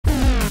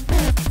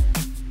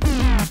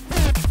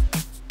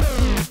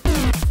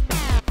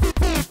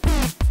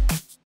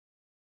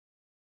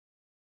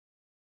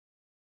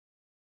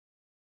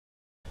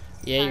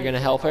Yeah, you're gonna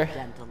help her?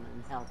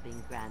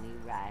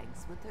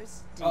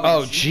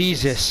 Oh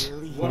Jesus!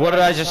 What did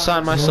I just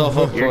sign myself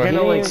up You're for?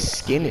 gonna like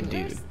skin a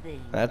dude.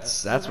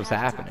 That's what's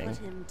happening.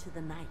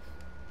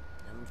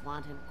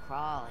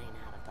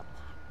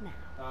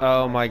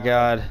 Oh my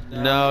God!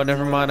 No,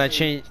 never mind. I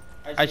changed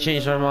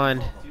my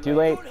mind. Too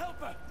late.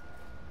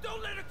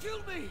 Don't let her kill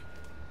me.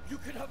 You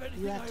can have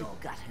anything I own.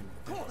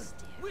 Corn,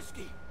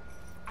 whiskey.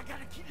 I got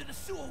a key to the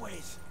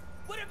sewerways.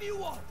 Whatever you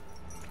want.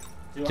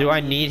 Do I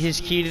need his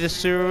key to the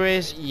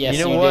sewerways? Yes,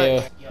 you know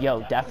what? do.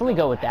 Yo, definitely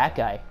go with that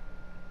guy.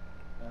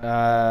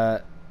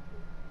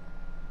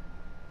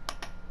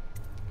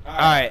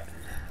 Alright.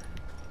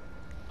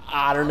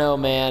 I don't know,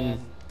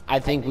 man. I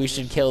think we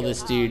should kill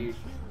this dude.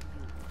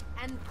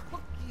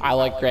 I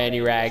like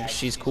Granny Rags.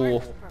 She's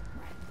cool.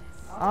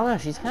 I don't know,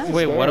 she's kind of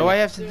Wait, scary. what do I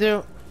have to do?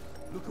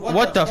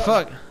 What the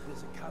fuck?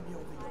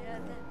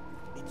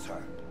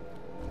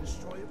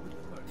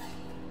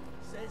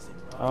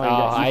 Oh,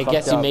 I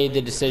guess you made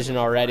the decision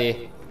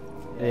already.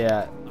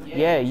 Yeah.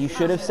 Yeah, you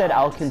should have said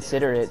I'll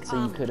consider it,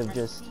 so you could have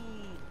just...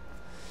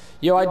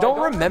 Yo, I don't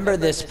remember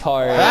this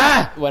part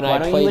when I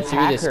played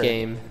through this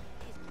game.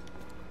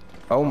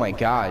 Oh my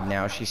God!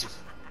 Now she's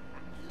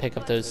Pick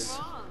up those.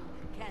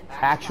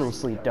 Actual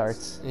sleep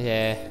darts.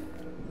 Yeah.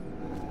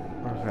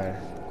 Okay.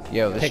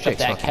 yo. This Pick up chick's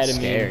that fucking ketamine.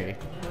 scary.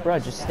 Bro,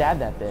 just stab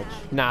that bitch.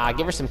 Nah,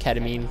 give her some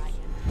ketamine.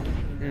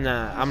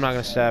 Nah, I'm not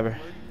gonna stab her.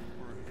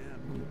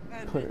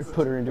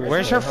 Put her into her...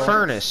 Where's her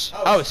furnace?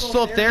 Oh, it's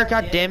still up there.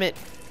 God damn it!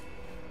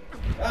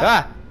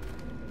 Ah!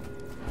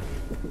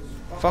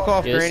 Fuck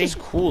off, Yeah, this Granny. is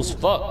cool as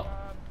fuck.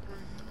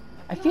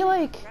 I feel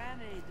like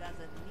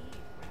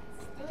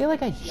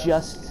I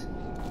just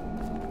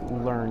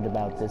learned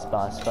about this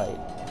boss fight,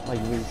 like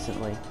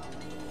recently.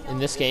 In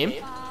this game?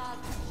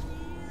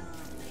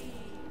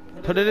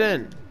 Put it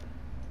in.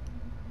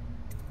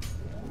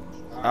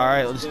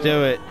 Alright, let's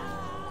do it.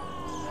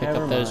 Pick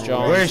Never up those mind.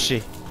 Johns. Where is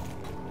she?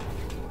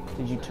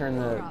 Did you turn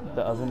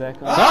the oven back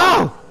on?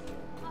 Oh!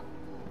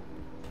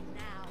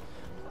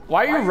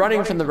 Why are you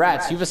running from the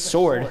rats? You have a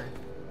sword.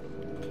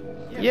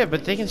 Yeah,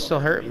 but they can still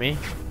hurt me.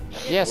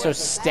 Yeah, so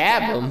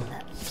stab them.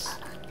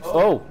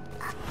 Oh!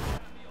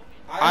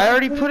 I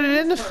already put it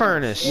in the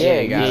furnace.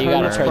 Yeah, you gotta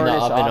turn the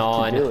furnace oven off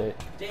on. to do it.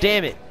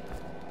 Damn it.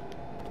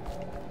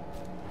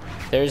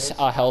 There's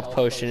a health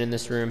potion in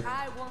this room.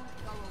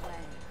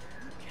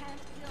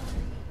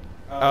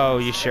 Oh,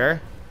 you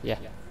sure? Yeah.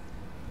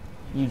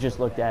 You just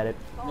looked at it.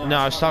 No,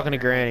 I was talking to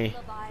Granny.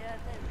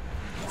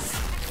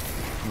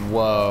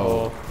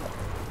 Whoa.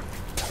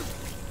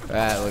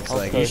 That looks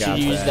like You you should got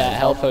use that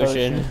health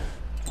potion.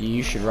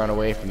 You should run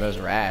away from those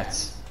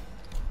rats.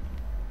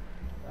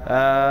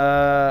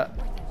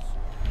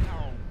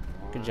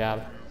 Good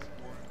job.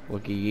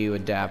 Look at you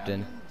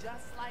adapting.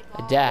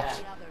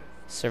 Adapt.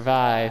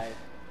 Survive.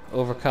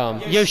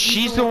 Overcome. Yo,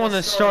 she's the one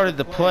that started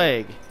the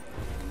plague.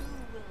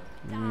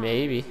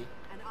 Maybe.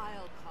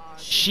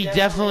 She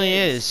definitely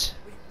is.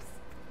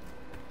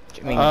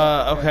 I mean,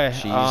 Okay.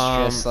 she's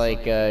just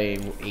like a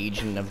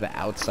agent of the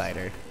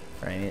outsider,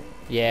 right?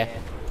 Yeah.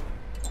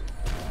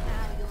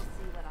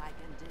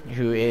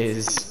 Who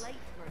is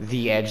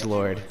the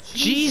edgelord?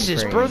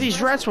 Jesus, bro,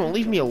 these rats won't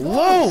leave me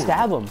alone.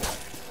 Stab him.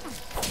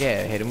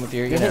 Yeah, hit him with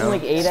your, you You're hitting know,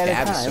 like 8 at a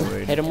stab time.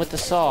 sword. Hit him with the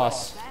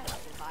sauce.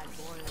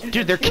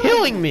 Dude, they're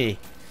killing me.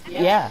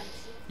 Yeah.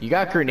 You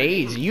got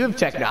grenades. You have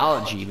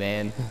technology,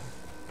 man.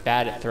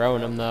 Bad at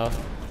throwing them though.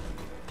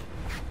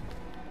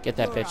 Get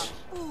that bitch.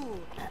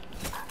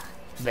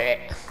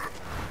 Blech.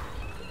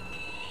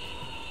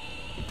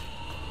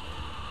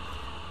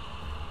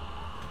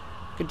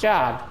 Good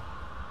job.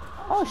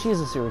 Oh, she has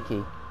a sewer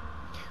key.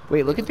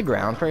 Wait, look at the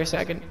ground for a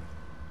second.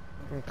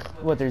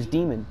 What, there's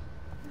demon.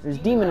 There's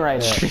demon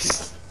right there.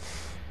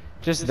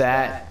 Just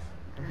that.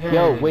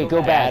 Yo, wait,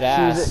 go back.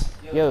 Badass.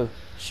 Yo,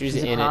 She's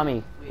she's a in it.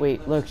 commie.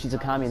 Wait, look, she's a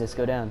communist.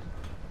 Go down.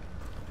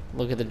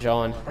 Look at the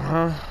John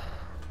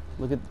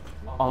Look at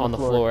on the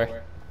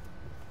floor.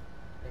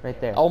 Right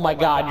there. Oh my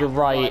God, you're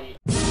right.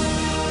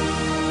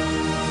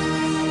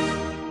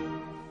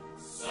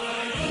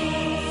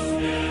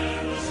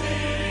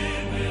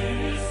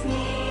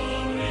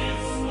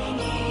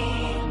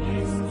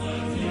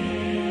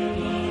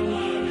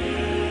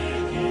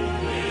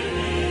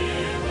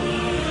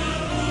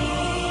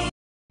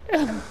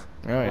 Oh,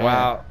 yeah.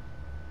 Wow.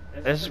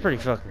 This is pretty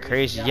fucking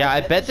crazy. Yeah,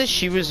 I bet that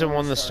she was the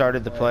one that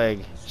started the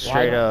plague.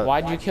 Straight up.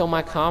 Why'd you kill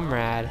my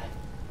comrade?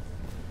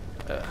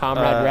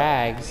 Comrade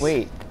Rags.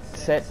 Wait,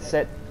 set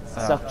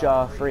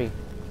Suckjaw free.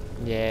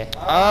 Yeah.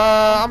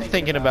 I'm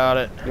thinking about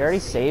it. You already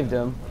saved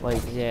him.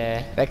 Like,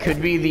 Yeah. That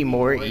could be the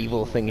more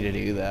evil thing to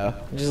do, though.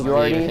 Just You leave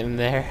already- him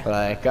there.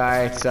 Like,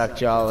 alright, suck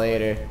y'all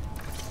later.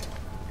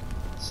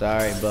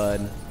 Sorry,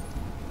 bud.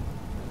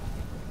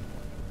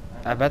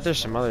 I bet there's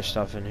some other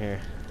stuff in here.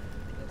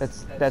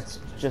 that's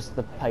just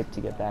the pipe to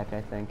get back,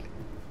 I think.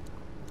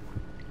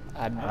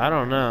 I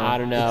don't know. I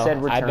don't know. It said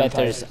I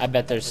return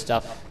bet there's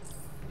stuff.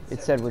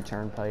 It said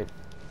return pipe.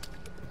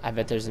 I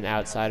bet there's an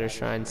outsider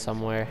shrine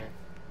somewhere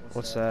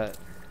What's that?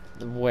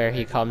 where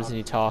he comes and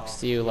he talks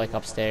to you, like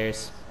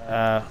upstairs.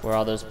 Where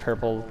all those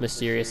purple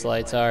mysterious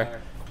lights are.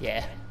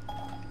 Yeah.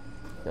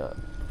 Uh,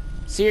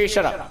 Siri,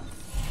 shut up.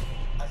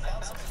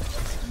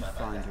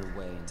 Find her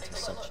way into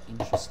such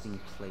interesting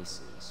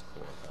places,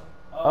 Corvo.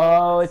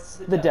 oh, it's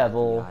the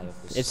devil.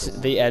 It's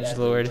the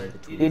edgelord.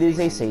 It is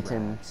a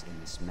Satan.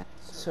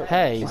 So,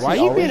 Hey, is why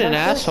he you always being an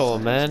like this? asshole,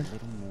 man?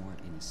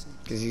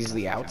 Because he's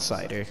the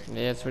outsider.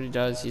 Yeah, that's what he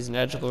does. He's an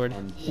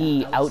edgelord.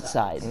 He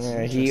outsides.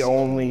 Yeah, he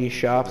only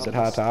shops at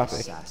Hot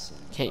Topic.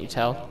 Can't you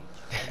tell?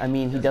 I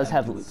mean, he does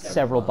have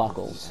several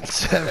buckles.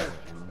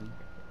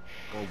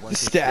 The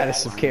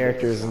status of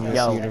characters in this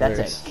Yo, universe.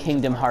 that's a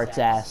Kingdom Hearts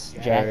ass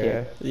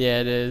jacket. Yeah,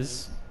 it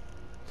is.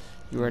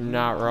 You are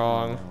not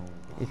wrong.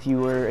 If you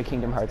were a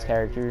Kingdom Hearts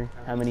character,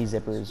 how many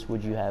zippers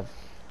would you have?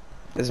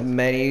 As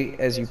many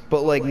as you,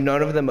 but like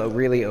none of them are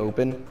really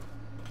open.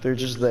 They're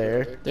just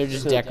there. They're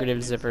just decorative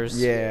zippers.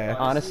 Yeah.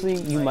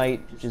 Honestly, you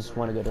might just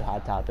want to go to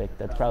Hot Topic.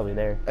 That's probably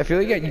there. I feel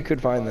like you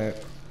could find that.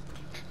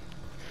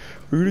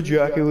 Root a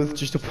jacket with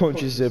just a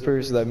bunch of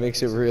zippers that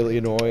makes it really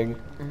annoying.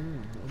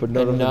 But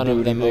none But none of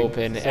of them them do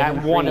open.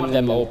 At one of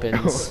them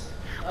opens.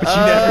 But you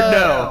never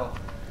know.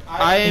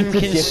 I am It's a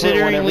different one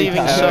considering every leaving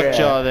time.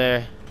 Suckjaw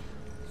there.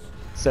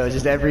 So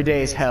just every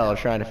day is hell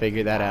trying to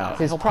figure that out.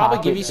 His He'll probably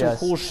give pocket you some just-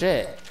 cool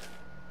shit.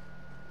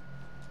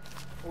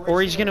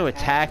 Or he's gonna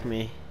attack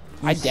me.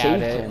 I You doubt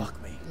saved it. him.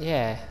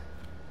 Yeah.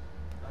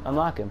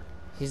 Unlock him.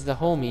 He's the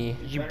homie.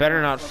 You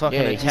better not fucking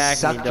Yeah, he's attack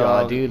me, Suckjaw,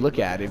 dog. dude. Look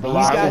at him. The He's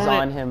lock got is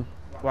on him.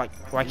 Why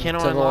can't I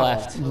To the unlock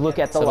left. Look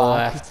at the To the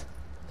lock. left.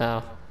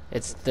 No.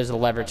 There's a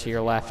lever to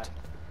your left.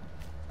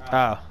 Oh.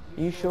 Are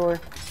you sure?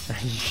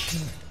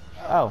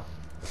 Oh.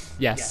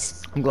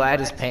 Yes. I'm glad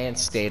his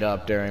pants stayed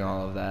up during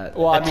all of that.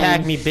 Well,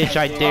 Attack me, bitch,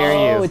 I dare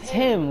Oh, you. it's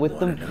him with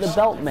the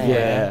belt man.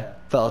 Yeah,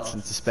 belts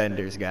and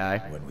suspenders guy.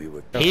 When we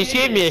were He just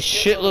gave me a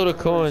shitload of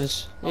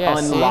coins. Yeah,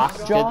 see?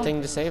 Unlocked jaw? Good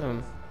thing to save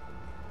him.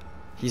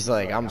 He's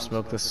like, I'm gonna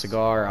smoke this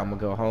cigar. I'm gonna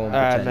go home.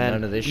 Alright, Pretend none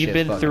of man. this You've shit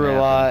been fucking through a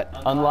happened.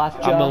 lot.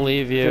 Unlock jaw. I'ma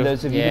leave you. For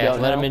those of you who Yeah,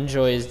 don't let know, him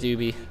enjoy his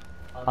doobie.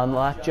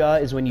 unlock jaw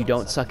is when you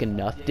don't suck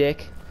enough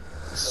dick,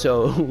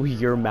 so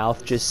your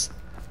mouth just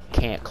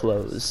can't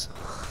close.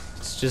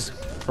 It's just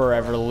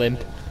forever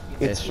limp.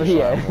 It's just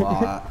yeah. a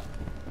lot.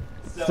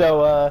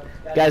 So,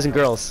 guys and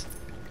girls,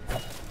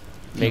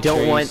 Make don't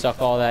sure want- you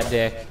suck all that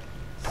dick.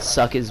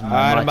 suck as much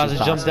Alright, I'm about as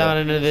to jump possible. down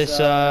into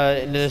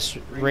this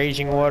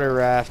raging water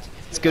raft.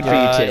 It's good for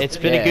you too. It's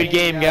been a Yeah. good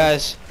game,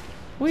 guys.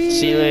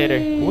 See you later.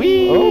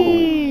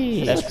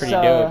 Whee! That's This pretty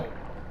looks, dope.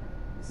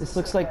 This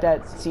looks like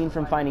that scene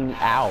from Finding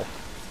Ow.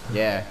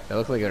 Yeah, it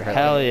looked like it hurt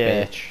Hell like a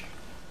yeah. bitch.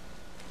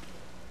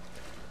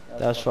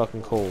 That was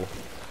fucking cool.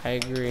 I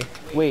agree.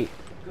 Wait,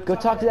 go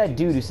talk to that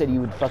dude who said he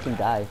would fucking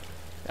die.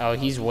 Oh,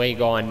 he's way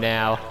gone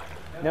now.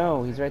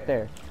 No, he's right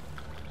there.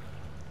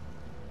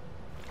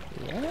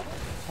 Yeah?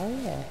 Oh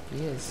yeah,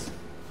 he is.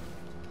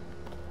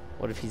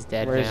 What if he's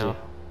dead Where is now? he?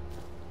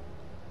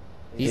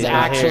 He's He's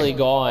not here. actually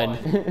gone.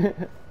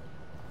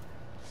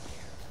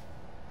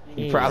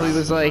 He probably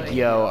was like,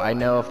 yo, I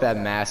know if that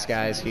mask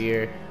guy's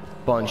here,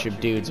 bunch of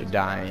dudes are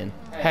dying.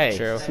 Hey,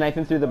 True.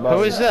 Sniping through the bow.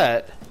 who is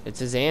that?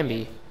 It's a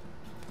Zambi.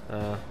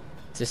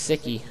 It's a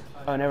sickie.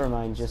 Oh, never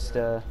mind. Just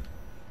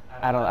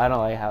I don't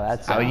like how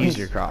that sounds. I'll use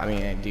your crawl. I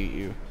mean, do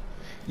you?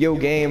 Yo,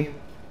 game.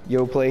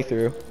 Yo,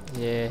 playthrough.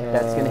 Yeah.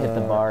 That's gonna hit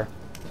the bar.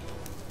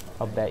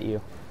 I'll bet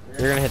you.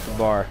 You're gonna hit the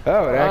bar.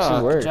 Oh, it actually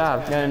Good worked.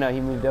 job. No, he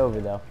moved over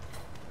though.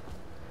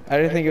 I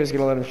didn't think it was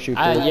gonna let him shoot.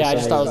 through Yeah, I for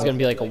just some thought it was reason. gonna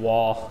be like a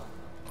wall.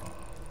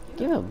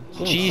 Give him.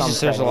 Jesus,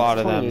 some there's a credit. lot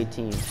It's of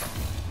them.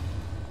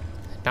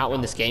 2018. Not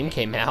when this game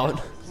came out.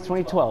 It's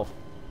 2012.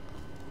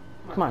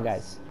 Come on,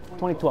 guys.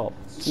 2012.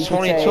 It's You could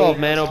 2012,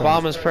 say- man.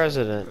 Obama's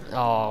president.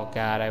 Oh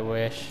God, I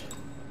wish.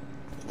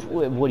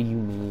 What do you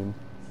mean?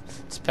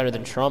 It's better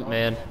than Trump,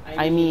 man.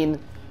 I mean,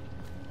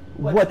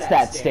 what's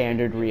that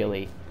standard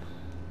really?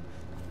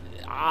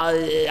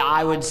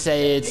 I would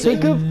say it's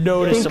Think of-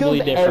 noticeably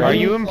think of different. Are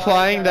you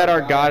implying that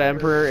our God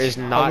Emperor is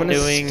I'm not gonna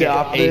doing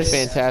stop a this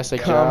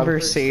fantastic job?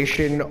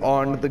 conversation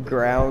on the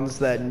grounds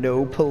that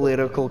no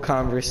political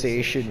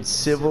conversation,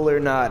 civil or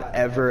not,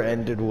 ever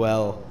ended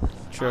well.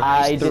 True.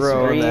 I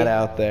Throwing disagree. that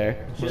out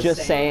there.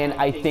 Just saying,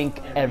 I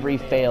think every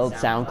failed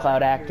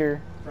SoundCloud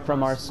actor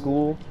from our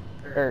school,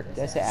 or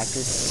did I say actor?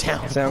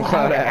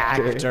 SoundCloud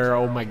actor.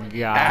 Oh my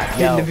God.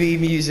 Acting Yo. to be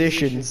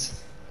musicians.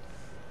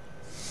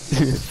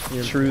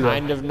 You're True, though.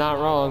 kind of not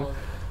wrong.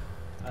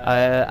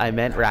 I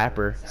meant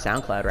rapper,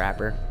 SoundCloud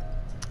rapper.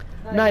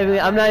 I'm not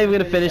even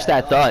gonna finish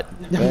that thought.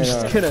 I'm Fair just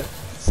enough. gonna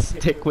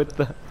stick with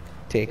the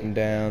Take him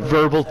down.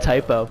 verbal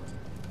typo.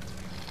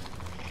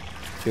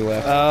 To your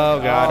left.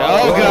 Oh God!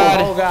 Oh Oh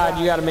God! God,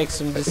 you gotta make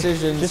some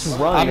decisions. Just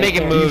run. I'm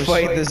making Do you moves.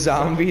 fight the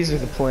zombies or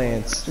the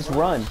plants? Just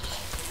run.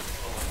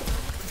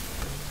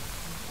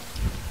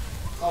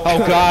 Oh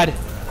God!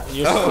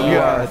 You're Oh slow.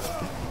 God.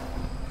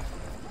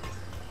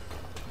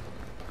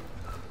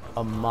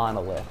 A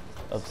monolith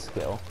of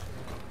skill.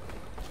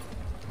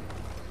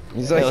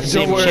 He's like, Let's see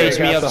don't him worry, chase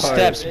I me got up the the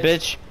heart." steps,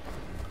 bitch.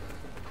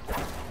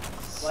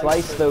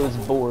 Slice those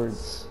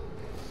boards.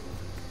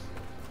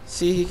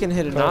 See, he can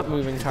hit a not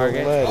moving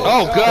target.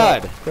 Oh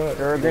god! Throw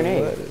a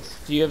grenade.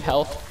 Do you have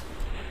health?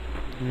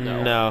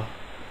 No.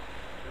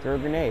 Throw a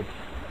grenade.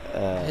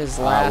 His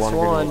last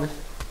one.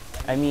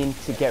 I mean,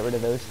 to get rid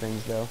of those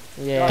things, though.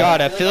 Yeah. God,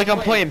 I feel like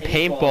I'm playing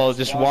paintball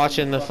just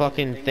watching the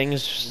fucking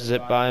things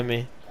zip by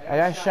me. I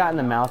got shot in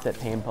the mouth at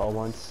paintball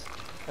once.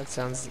 That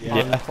sounds Yeah.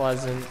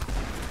 unpleasant.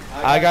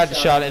 I got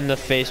shot in the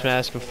face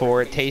mask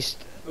before. It tastes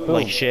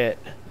like shit.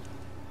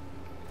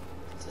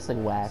 It's just like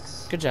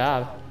wax. Good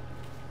job.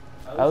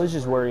 I was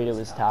just worried it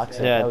was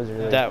toxic. Yeah, That was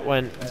really... that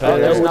went Oh,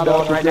 better. there's another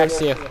one right next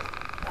to you.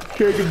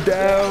 Kick him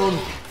down.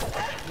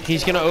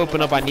 He's gonna open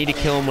up. I need to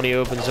kill him when he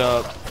opens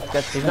up.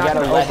 That's, He's you not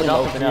gotta gonna let open him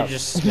up if open you're up.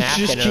 just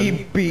smacking Just him.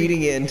 keep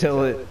beating it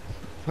until it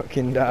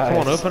fucking dies. Come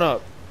on, open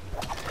up.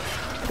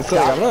 It's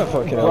like, I'm not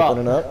fucking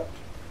opening up.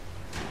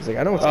 He's like,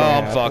 I know what's Oh, gonna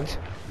I'm happen. fucked.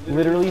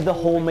 Literally the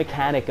whole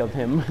mechanic of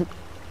him.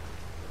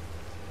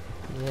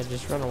 Yeah,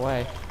 just run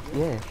away.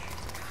 Yeah.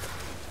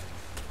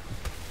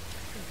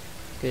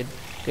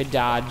 Good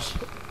dodge.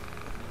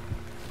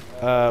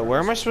 Where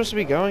am I supposed to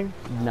be going?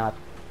 Not...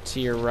 To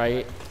your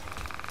right,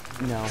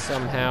 No.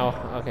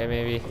 somehow. Okay,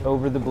 maybe.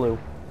 Over the blue.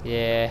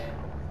 Yeah.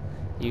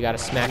 You gotta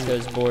smack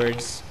those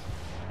boards.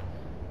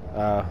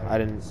 I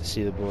didn't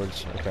see the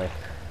boards. Okay.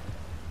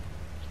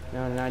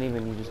 No, not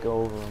even. You just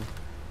go over them.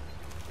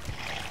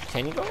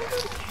 Can you go over?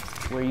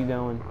 Where are you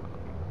going?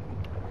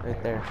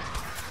 Right there.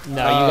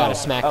 No, you gotta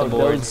smack the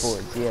boards.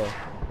 Those boards, yeah.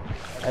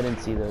 I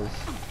didn't see those.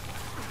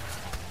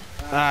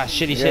 Ah,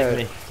 shit, he's Yeah.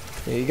 hitting me.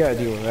 Yeah, you gotta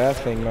deal with that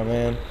thing, my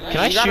man. Can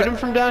I shoot him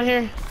from down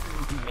here?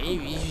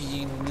 Maybe.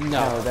 No,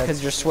 that's-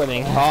 because you're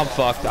swimming. Oh, I'm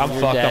fucked. I'm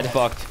You're fucked. dead. I'm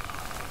fucked.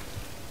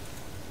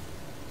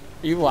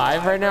 Are you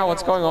live right now?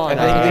 What's going on? I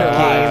think the You're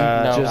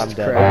live. game No. just I'm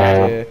dead.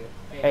 crashed.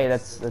 Yeah. Hey,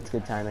 that's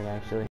good timing,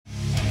 actually.